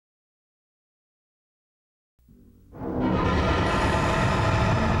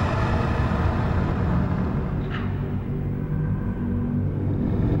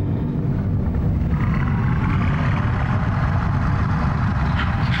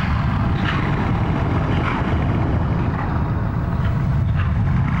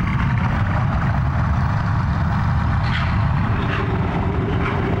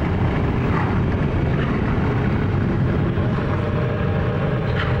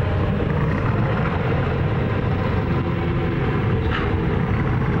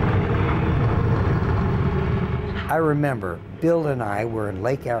I remember Bill and I were in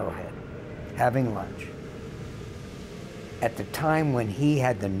Lake Arrowhead having lunch at the time when he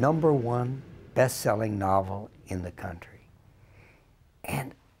had the #1 best-selling novel in the country.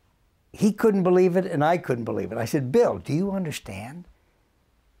 And he couldn't believe it, and I couldn't believe it. I said, Bill, do you understand?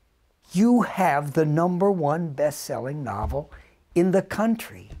 You have the #1 best-selling novel in the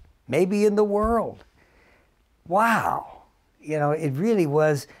country, maybe in the world. Wow. You know, it really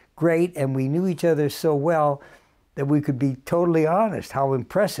was great, and we knew each other so well that we could be totally honest how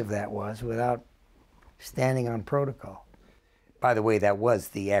impressive that was without standing on protocol. By the way, that was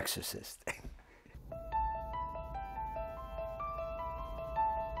The Exorcist.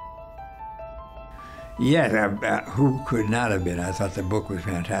 Yes, who could not have been? I thought the book was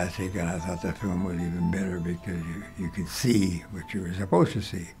fantastic, and I thought the film was even better because you could see what you were supposed to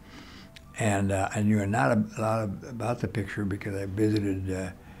see. And I knew not a lot about the picture because I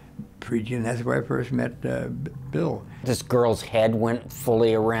visited Reidy, and that's where I first met Bill. This girl's head went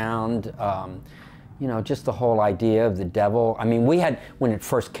fully around. You know, just the whole idea of the devil. I mean, we had, when it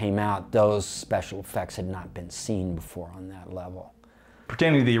first came out, those special effects had not been seen before on that level.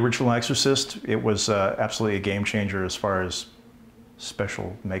 Pertaining to the original Exorcist, it was absolutely a game changer as far as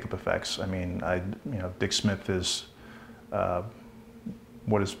special makeup effects. I mean, you know, Dick Smith is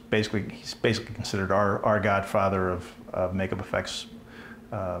what is he's basically considered our godfather of makeup effects,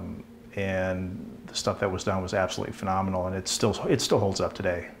 and the stuff that was done was absolutely phenomenal, and it still holds up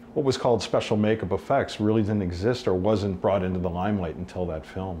today. What was called special makeup effects really didn't exist or wasn't brought into the limelight until that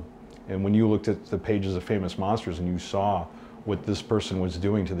film. And when you looked at the pages of Famous Monsters and you saw what this person was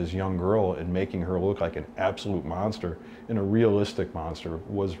doing to this young girl and making her look like an absolute monster and a realistic monster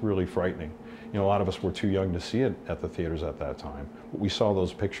was really frightening. You know, a lot of us were too young to see it at the theaters at that time. But we saw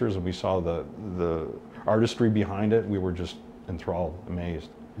those pictures and we saw the artistry behind it. We were just enthralled,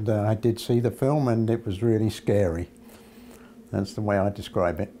 amazed. I did see the film and it was really scary. That's the way I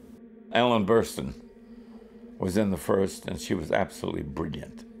describe it. Ellen Burstyn was in the first, and she was absolutely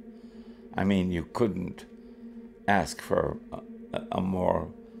brilliant. I mean, you couldn't ask for a more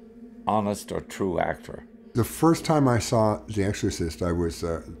honest or true actor. The first time I saw The Exorcist, I was,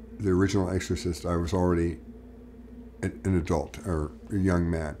 the original Exorcist, I was already an adult or a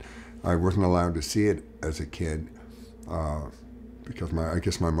young man. I wasn't allowed to see it as a kid because I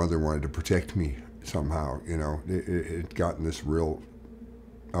guess my mother wanted to protect me somehow, you know. It had gotten this real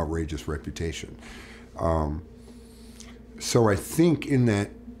outrageous reputation. So I think in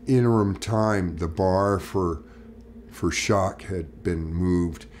that interim time, the bar for shock had been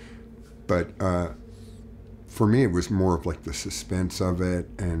moved, but for me it was more of like the suspense of it,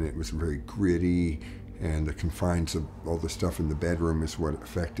 and it was very gritty, and the confines of all the stuff in the bedroom is what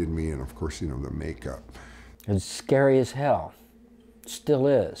affected me, and of course, you know, the makeup. It's scary as hell. Still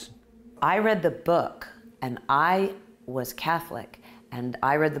is. I read the book, and I was Catholic, and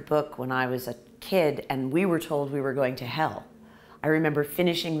I read the book when I was a kid, and we were told we were going to hell. I remember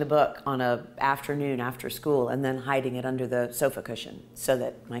finishing the book on an afternoon after school and then hiding it under the sofa cushion so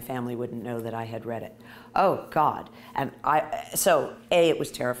that my family wouldn't know that I had read it. Oh, God. And so A, it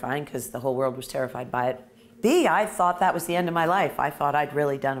was terrifying because the whole world was terrified by it. B, I thought that was the end of my life. I thought I'd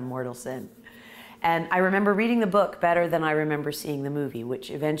really done a mortal sin. And I remember reading the book better than I remember seeing the movie,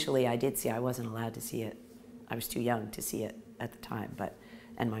 which eventually I did see. I wasn't allowed to see it. I was too young to see it at the time,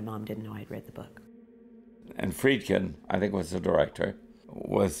 and my mom didn't know I'd read the book. And Friedkin, I think was the director,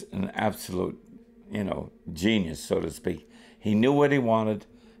 was an absolute, you know, genius, so to speak. He knew what he wanted,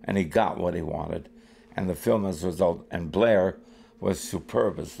 and he got what he wanted. And the film as a result, and Blair was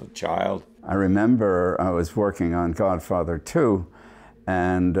superb as a child. I remember I was working on Godfather 2,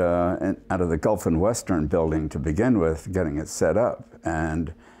 and out of the Gulf and Western building to begin with, getting it set up.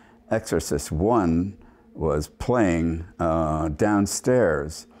 And Exorcist 1 was playing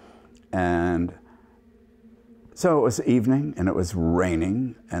downstairs. And so it was evening, and it was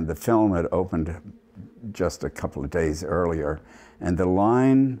raining, and the film had opened just a couple of days earlier, and the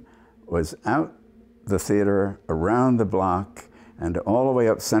line was out the theater, around the block, and all the way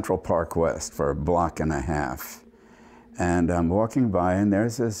up Central Park West for a block and a half. And I'm walking by, and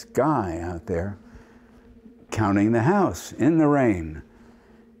there's this guy out there counting the house in the rain.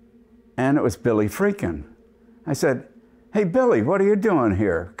 And it was Billy Friedkin. I said, "Hey, Billy, what are you doing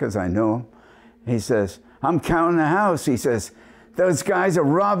here?" Because I knew him. He says, "I'm counting the house." He says, "Those guys are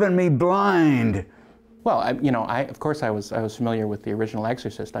robbing me blind." Well, of course I was familiar with the original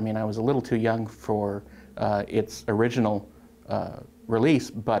Exorcist. I mean, I was a little too young for its original release,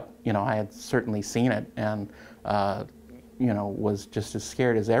 but, you know, I had certainly seen it and, was just as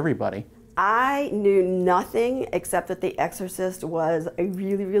scared as everybody. I knew nothing except that The Exorcist was a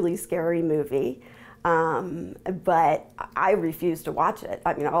really, really scary movie. But I refused to watch it.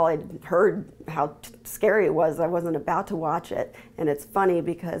 I mean, all I'd heard how scary it was, I wasn't about to watch it. And it's funny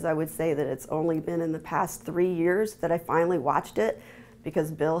because I would say that it's only been in the past 3 years that I finally watched it,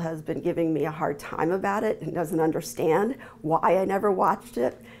 because Bill has been giving me a hard time about it and doesn't understand why I never watched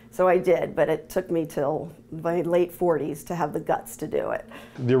it. So I did, but it took me till my late 40s to have the guts to do it.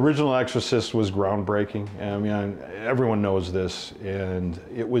 The original Exorcist was groundbreaking. I mean, everyone knows this, and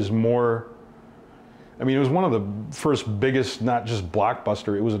it was more, I mean, it was one of the first biggest, not just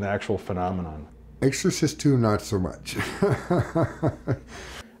blockbuster, it was an actual phenomenon. Exorcist 2, not so much.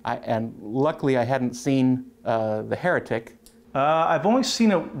 And luckily I hadn't seen The Heretic. I've only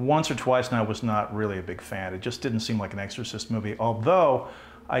seen it once or twice, and I was not really a big fan. It just didn't seem like an Exorcist movie, although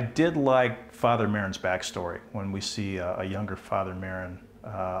I did like Father Merrin's backstory. When we see a younger Father Merrin,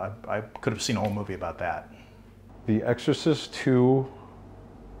 I could have seen a whole movie about that. The Exorcist 2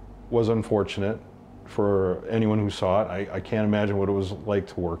 was unfortunate for anyone who saw it. I can't imagine what it was like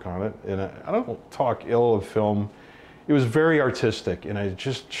to work on it. And I don't talk ill of film. It was very artistic, and it's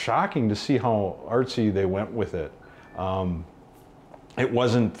just shocking to see how artsy they went with it. It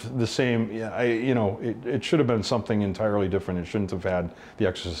wasn't the same, it should have been something entirely different. It shouldn't have had the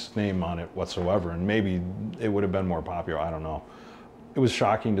Exorcist name on it whatsoever, and maybe it would have been more popular, I don't know. It was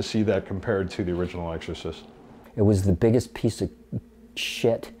shocking to see that compared to the original Exorcist. It was the biggest piece of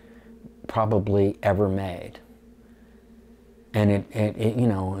shit probably ever made. And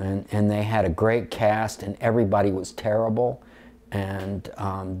and they had a great cast, and everybody was terrible, and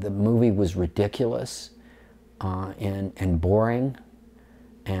the movie was ridiculous and boring.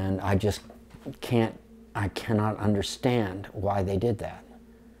 And I just cannot understand why they did that.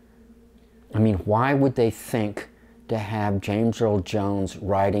 I mean, why would they think to have James Earl Jones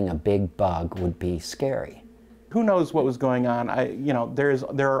riding a big bug would be scary? Who knows what was going on?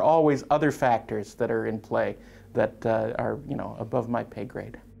 There are always other factors that are in play that are, above my pay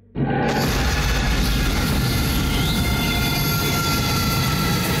grade.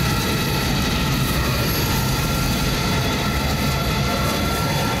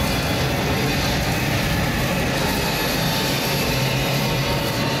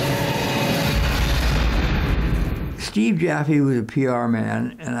 Steve Jaffe was a PR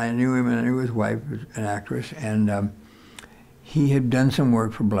man, and I knew him, and I knew his wife was an actress, and he had done some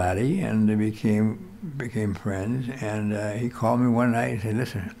work for Blatty, and they became friends, and he called me one night and said,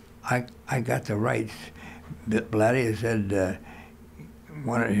 listen, I got the rights. Blatty had said,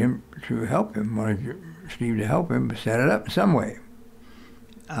 wanted him to help him, wanted Steve to help him, but set it up in some way.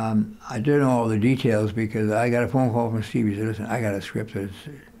 I didn't know all the details because I got a phone call from Steve. He said, listen, I got a script that's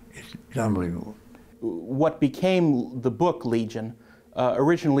it's unbelievable. What became the book Legion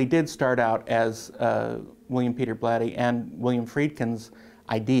originally did start out as William Peter Blatty and William Friedkin's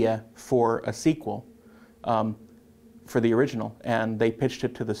idea for a sequel for the original, and they pitched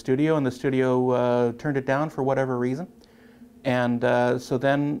it to the studio, and the studio turned it down for whatever reason. And so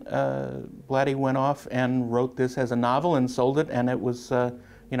then Blatty went off and wrote this as a novel and sold it, and it was,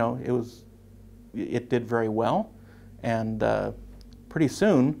 it did very well. And pretty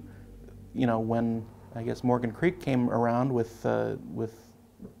soon, when I guess Morgan Creek came around with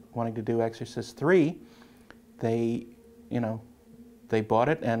wanting to do Exorcist 3, they bought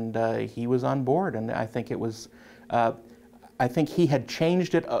it, and he was on board. And I think it was, I think he had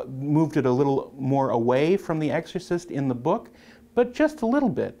changed it, moved it a little more away from The Exorcist in the book, but just a little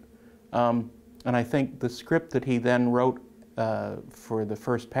bit. And I think the script that he then wrote for the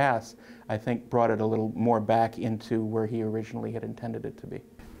first pass, I think brought it a little more back into where he originally had intended it to be.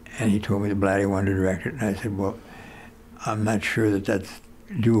 And he told me that Blatty wanted to direct it, and I said, well, I'm not sure that that's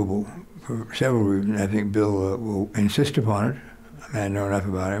doable for several reasons. I think Bill will insist upon it. I mean, I know enough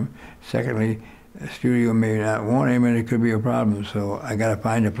about him. Secondly, the studio may not want him, and it could be a problem, so I got to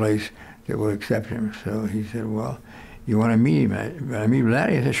find a place that will accept him. So he said, well, you want to meet him? I meet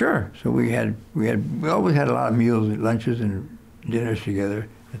Blatty? I said, sure. So we always had a lot of meals, lunches, and dinners together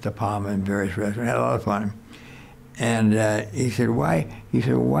at the Palm and various restaurants. We had a lot of fun. And he said, why? He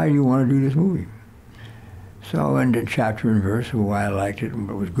said, well, why do you want to do this movie? So I went into chapter and verse of why I liked it and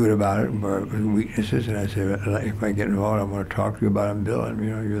what was good about it and what was weaknesses. And I said, if I get involved, I want to talk to you about it, Bill. And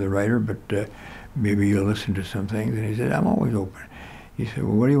you're the writer, but maybe you'll listen to some things. And he said, I'm always open. He said,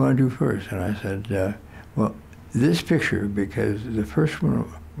 well, what do you want to do first? And I said, well, this picture, because the first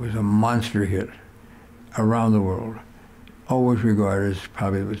one was a monster hit around the world, always regarded as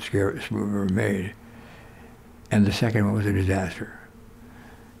probably the scariest movie ever made. And the second one was a disaster.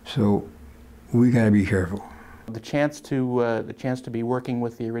 So we got to be careful. The chance to be working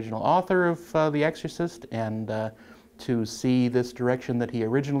with the original author of The Exorcist and to see this direction that he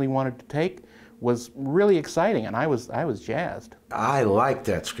originally wanted to take was really exciting, and I was jazzed. I liked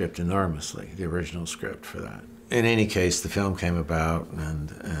that script enormously, the original script for that. In any case, the film came about,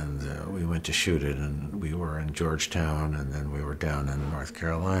 and we went to shoot it, and we were in Georgetown, and then we were down in North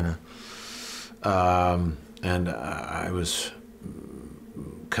Carolina. And I was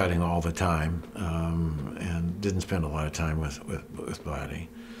cutting all the time, and didn't spend a lot of time with Blatty.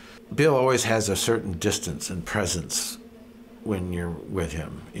 Bill always has a certain distance and presence when you're with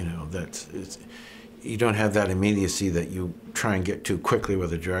him. You know, you don't have that immediacy that you try and get too quickly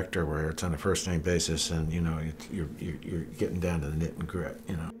with a director, where it's on a first-name basis, and you know you're getting down to the nit and grit.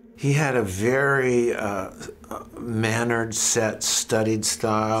 You know, he had a very mannered, set, studied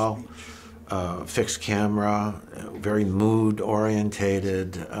style, fixed camera, very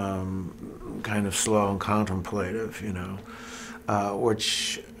mood-orientated, kind of slow and contemplative. You know,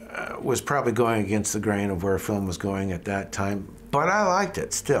 which was probably going against the grain of where film was going at that time, but I liked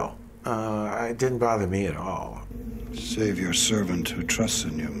it still. It didn't bother me at all. Save your servant who trusts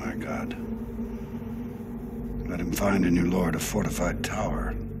in you, my God. Let him find in you, Lord, a fortified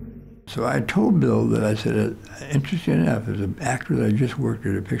tower. So I told Bill that, I said, interesting enough, there's an actor that I just worked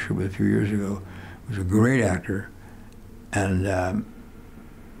at a picture with a few years ago, was a great actor, and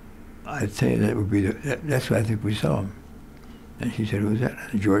I'd say that would be, that's what I think we saw him. And she said, who's that?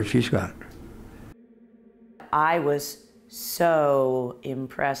 George C. Scott. I was so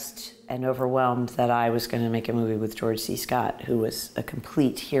impressed and overwhelmed that I was going to make a movie with George C. Scott, who was a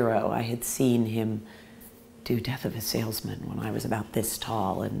complete hero. I had seen him do Death of a Salesman when I was about this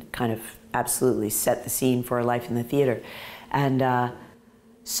tall, and kind of absolutely set the scene for a life in the theater. And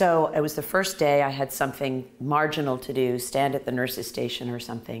so it was the first day I had something marginal to do, stand at the nurse's station or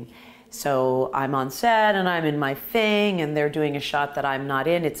something. So I'm on set and I'm in my thing, and they're doing a shot that I'm not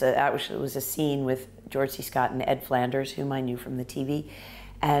in. It was a scene with George C. Scott and Ed Flanders, whom I knew from the TV.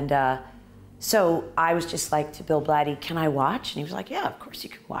 And so I was just like to Bill Blatty, can I watch? And he was like, yeah, of course you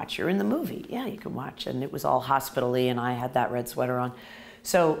can watch. You're in the movie. Yeah, you can watch. And it was all hospital-y, and I had that red sweater on.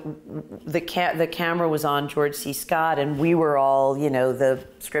 So the camera was on George C. Scott, and we were all, you know, the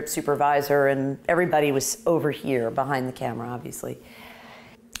script supervisor, and everybody was over here behind the camera, obviously.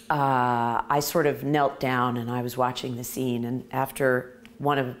 I sort of knelt down and I was watching the scene, and after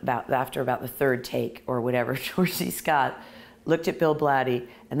about the third take or whatever, George C. Scott looked at Bill Blatty,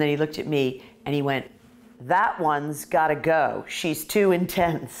 and then he looked at me and he went, that one's gotta go. She's too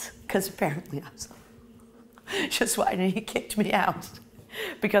intense. Because apparently I was just why, and he kicked me out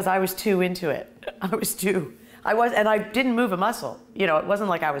because I was too into it. And I didn't move a muscle. You know, it wasn't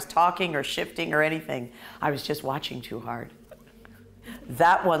like I was talking or shifting or anything. I was just watching too hard.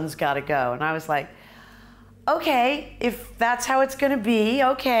 That one's got to go. And I was like, okay, if that's how it's going to be,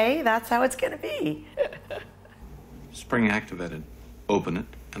 okay, that's how it's going to be. Spring activated. Open it,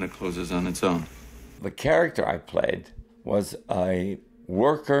 and it closes on its own. The character I played was a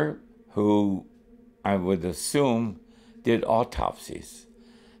worker who I would assume did autopsies,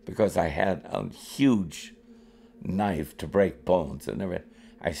 because I had a huge knife to break bones and everything.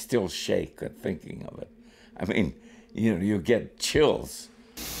 I still shake at thinking of it. I mean, you know, you get chills.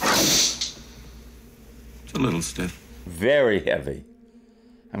 It's a little stiff. Very heavy.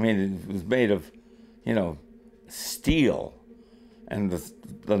 I mean, it was made of, you know, steel, and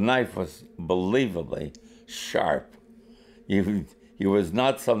the knife was believably sharp. It was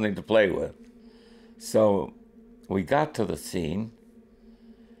not something to play with. So we got to the scene,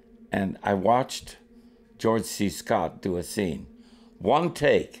 and I watched George C. Scott do a scene. One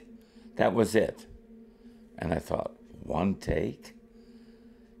take, that was it. And I thought, one take?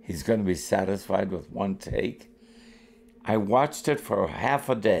 He's going to be satisfied with one take? I watched it for half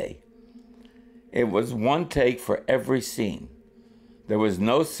a day. It was one take for every scene. There was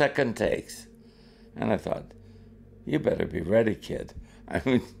no second takes. And I thought, you better be ready, kid. I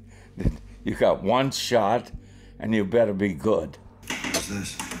mean, you got one shot, and you better be good. What's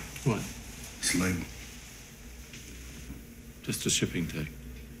this? What? Sling. Just a shipping take.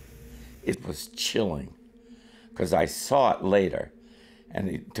 It was chilling, because I saw it later. And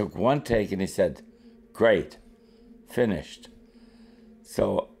he took one take and he said, great, finished.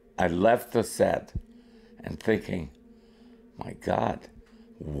 So I left the set and thinking, my God,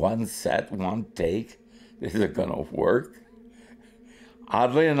 one set, one take, is it gonna work?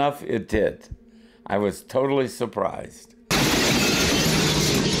 Oddly enough, it did. I was totally surprised.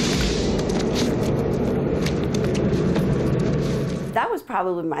 That was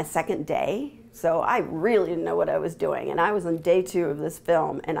probably my second day. So I really didn't know what I was doing, and I was on day 2 of this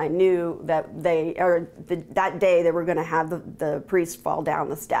film, and I knew that that day they were going to have the priest fall down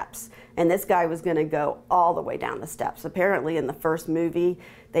the steps, and this guy was going to go all the way down the steps. Apparently in the first movie,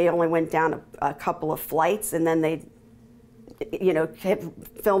 they only went down a couple of flights, and then they, you know,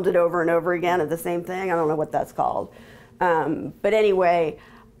 filmed it over and over again of the same thing. I don't know what that's called. But anyway,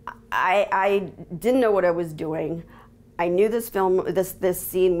 I didn't know what I was doing. I knew this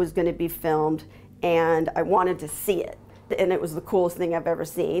scene was going to be filmed, and I wanted to see it. And it was the coolest thing I've ever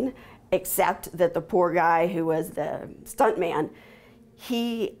seen, except that the poor guy who was the stuntman,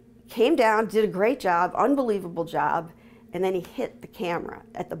 he came down, did a great job, unbelievable job, and then he hit the camera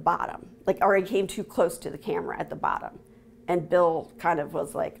at the bottom, or he came too close to the camera at the bottom. And Bill kind of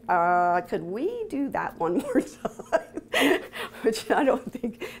was like, could we do that one more time? Which I don't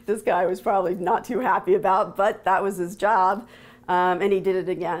think this guy was probably not too happy about, but that was his job. And he did it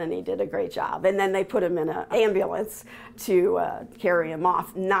again, and he did a great job. And then they put him in an ambulance to carry him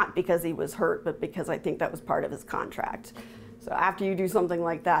off, not because he was hurt, but because I think that was part of his contract. So after you do something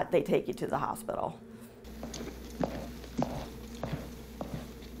like that, they take you to the hospital.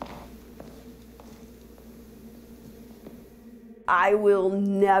 I will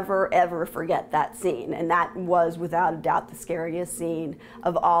never, ever forget that scene. And that was, without a doubt, the scariest scene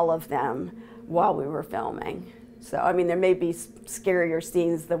of all of them while we were filming. So, I mean, there may be scarier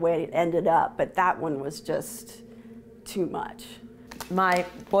scenes the way it ended up, but that one was just too much. My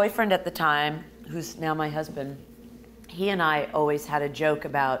boyfriend at the time, who's now my husband, he and I always had a joke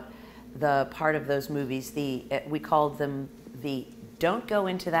about the part of those movies, we called them the "don't go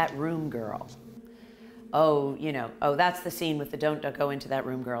into that room" girl. Oh, you know, oh, that's the scene with the don't go into that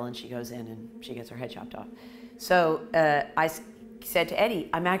room girl, and she goes in and she gets her head chopped off. So I said to Eddie,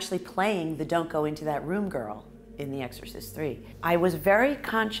 I'm actually playing the don't go into that room girl in The Exorcist 3. I was very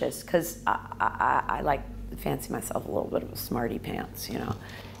conscious, because I like to fancy myself a little bit of a smarty pants, you know.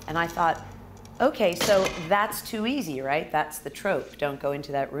 And I thought, okay, so that's too easy, right? That's the trope. Don't go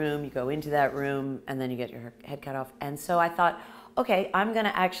into that room, you go into that room, and then you get your head cut off. And so I thought, okay, I'm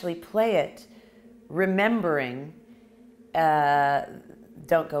gonna actually play it remembering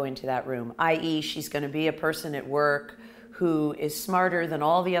don't go into that room, i.e. she's going to be a person at work who is smarter than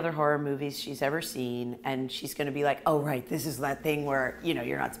all the other horror movies she's ever seen, and she's going to be like, oh right, this is that thing where, you know,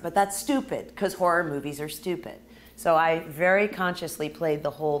 you're not, but that's stupid, because horror movies are stupid. So I very consciously played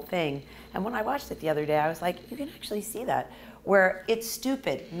the whole thing, and when I watched it the other day, I was like, you can actually see that, where it's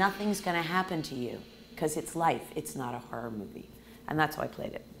stupid, nothing's going to happen to you, because it's life, it's not a horror movie. And that's why I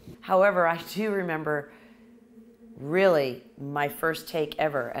played it. However, I do remember really my first take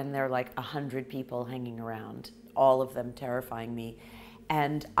ever, and there are like 100 people hanging around, all of them terrifying me.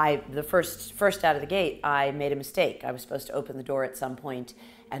 And the first out of the gate, I made a mistake. I was supposed to open the door at some point,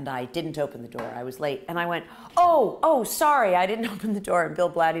 and I didn't open the door. I was late, and I went, oh, sorry, I didn't open the door. And Bill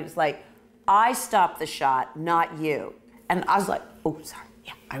Blatty was like, I stopped the shot, not you. And I was like, oh, sorry,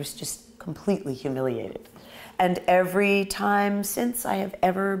 yeah. I was just completely humiliated. And every time since I have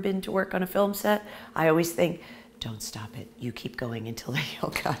ever been to work on a film set, I always think, don't stop it. You keep going until they yell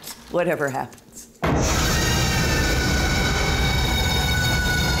cut, whatever happens.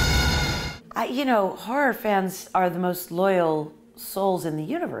 You know, horror fans are the most loyal souls in the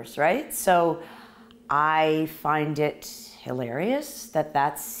universe, right? So I find it hilarious that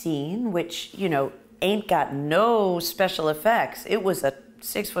that scene, which, you know, ain't got no special effects. It was a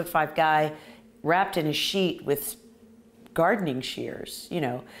 6'5" guy wrapped in a sheet with gardening shears, you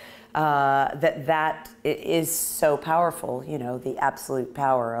know, that is so powerful, you know, the absolute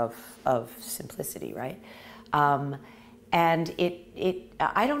power of simplicity, right? And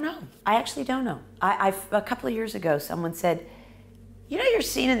I don't know. I actually don't know. A couple of years ago, someone said, you know, your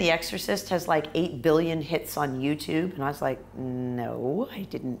scene in The Exorcist has like 8 billion hits on YouTube. And I was like, no, I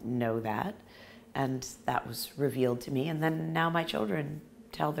didn't know that. And that was revealed to me. And then now my children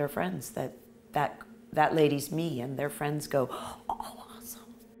tell their friends that lady's me, and their friends go, oh, awesome.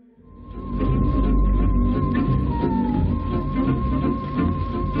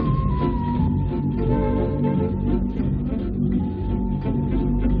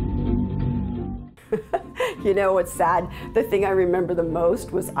 You know what's sad? The thing I remember the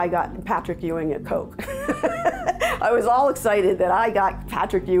most was I got Patrick Ewing a Coke. I was all excited that I got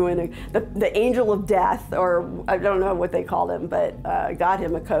Patrick Ewing, the angel of death, or I don't know what they called him, but got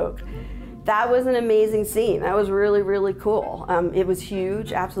him a Coke. That was an amazing scene. That was really, really cool. It was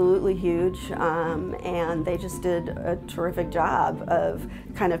huge, absolutely huge, and they just did a terrific job of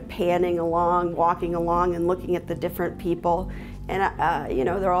kind of panning along, walking along, and looking at the different people. And, you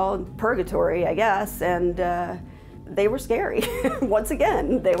know, they're all in purgatory, I guess, and they were scary. Once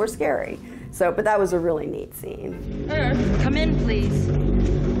again, they were scary. So, but that was a really neat scene. Earth, come in, please.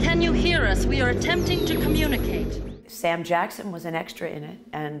 Can you hear us? We are attempting to communicate. Sam Jackson was an extra in it,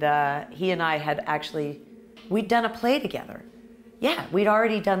 and he and I had actually, we'd done a play together. Yeah, we'd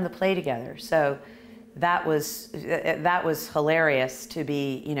already done the play together. So that was hilarious to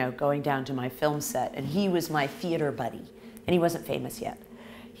be, you know, going down to my film set, and he was my theater buddy, and he wasn't famous yet.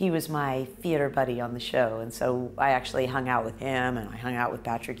 He was my theater buddy on the show, and so I actually hung out with him, and I hung out with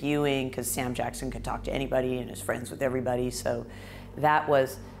Patrick Ewing, because Sam Jackson could talk to anybody and is friends with everybody. So that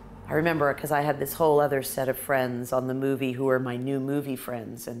was, I remember, because I had this whole other set of friends on the movie who were my new movie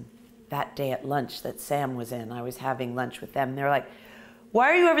friends, and that day at lunch that Sam was in, I was having lunch with them. They're like, "Why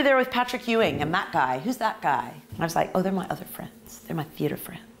are you over there with Patrick Ewing and that guy? Who's that guy?" And I was like, "Oh, they're my other friends. They're my theater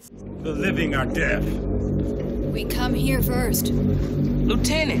friends." The living are deaf. We come here first.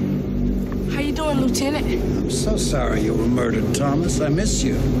 Lieutenant, how you doing, Lieutenant? I'm so sorry you were murdered, Thomas. I miss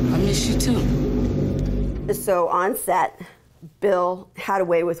you. I miss you too. So on set, Bill had a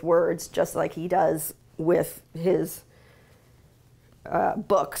way with words, just like he does with his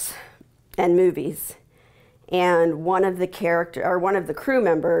books and movies. And one of the crew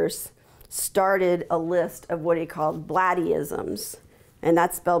members started a list of what he called bladdyisms. And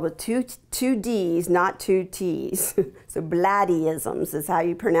that's spelled with two D's, not two T's. So bladdyisms is how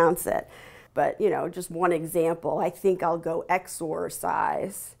you pronounce it. But, you know, just one example, I think I'll go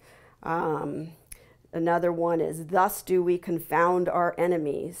exorcise. Another one is, thus do we confound our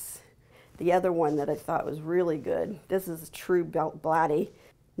enemies. The other one that I thought was really good, this is true bladdy.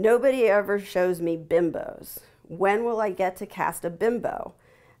 Nobody ever shows me bimbos. When will I get to cast a bimbo?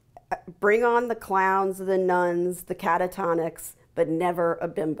 Bring on the clowns, the nuns, the catatonics, but never a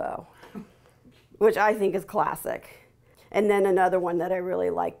bimbo, which I think is classic. And then another one that I really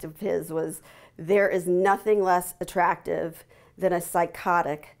liked of his was, there is nothing less attractive than a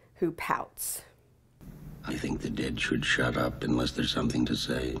psychotic who pouts. I think the dead should shut up unless there's something to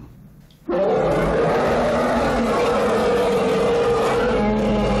say.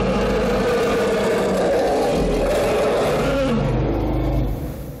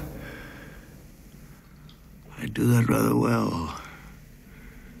 I do that rather well,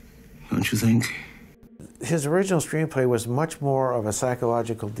 don't you think? His original screenplay was much more of a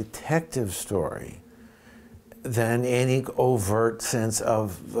psychological detective story than any overt sense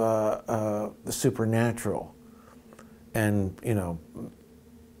of the supernatural and, you know,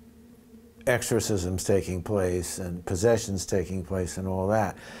 exorcisms taking place and possessions taking place and all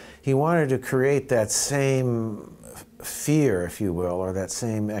that. He wanted to create that same fear, if you will, or that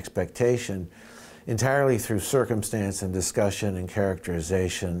same expectation entirely through circumstance and discussion and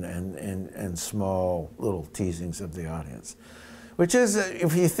characterization and small little teasings of the audience. Which is,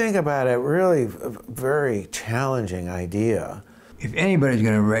 if you think about it, really a very challenging idea. If anybody's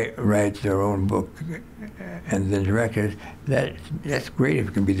going to write their own book and then direct it, that's great if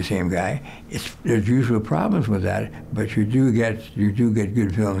it can be the same guy. There's usual problems with that, but you do get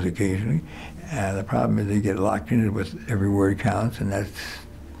good films occasionally. The problem is they get locked into it with every word counts, and that's,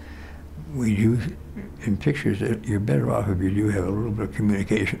 we do in pictures, you're better off if you do have a little bit of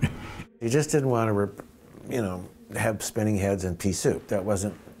communication. He just didn't want to, you know, have spinning heads and pea soup. That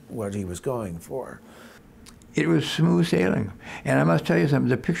wasn't what he was going for. It was smooth sailing. And I must tell you something,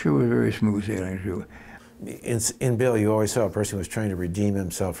 the picture was very smooth sailing too. In Bill, you always saw a person who was trying to redeem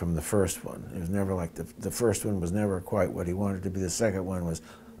himself from the first one. It was never like the first one was never quite what he wanted to be. The second one was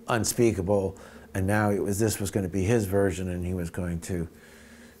unspeakable, and now this was going to be his version, and he was going to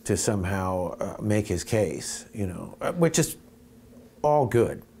somehow make his case, you know, which is all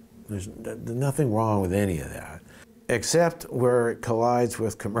good. There's nothing wrong with any of that, except where it collides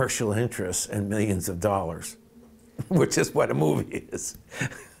with commercial interests and millions of dollars, which is what a movie is.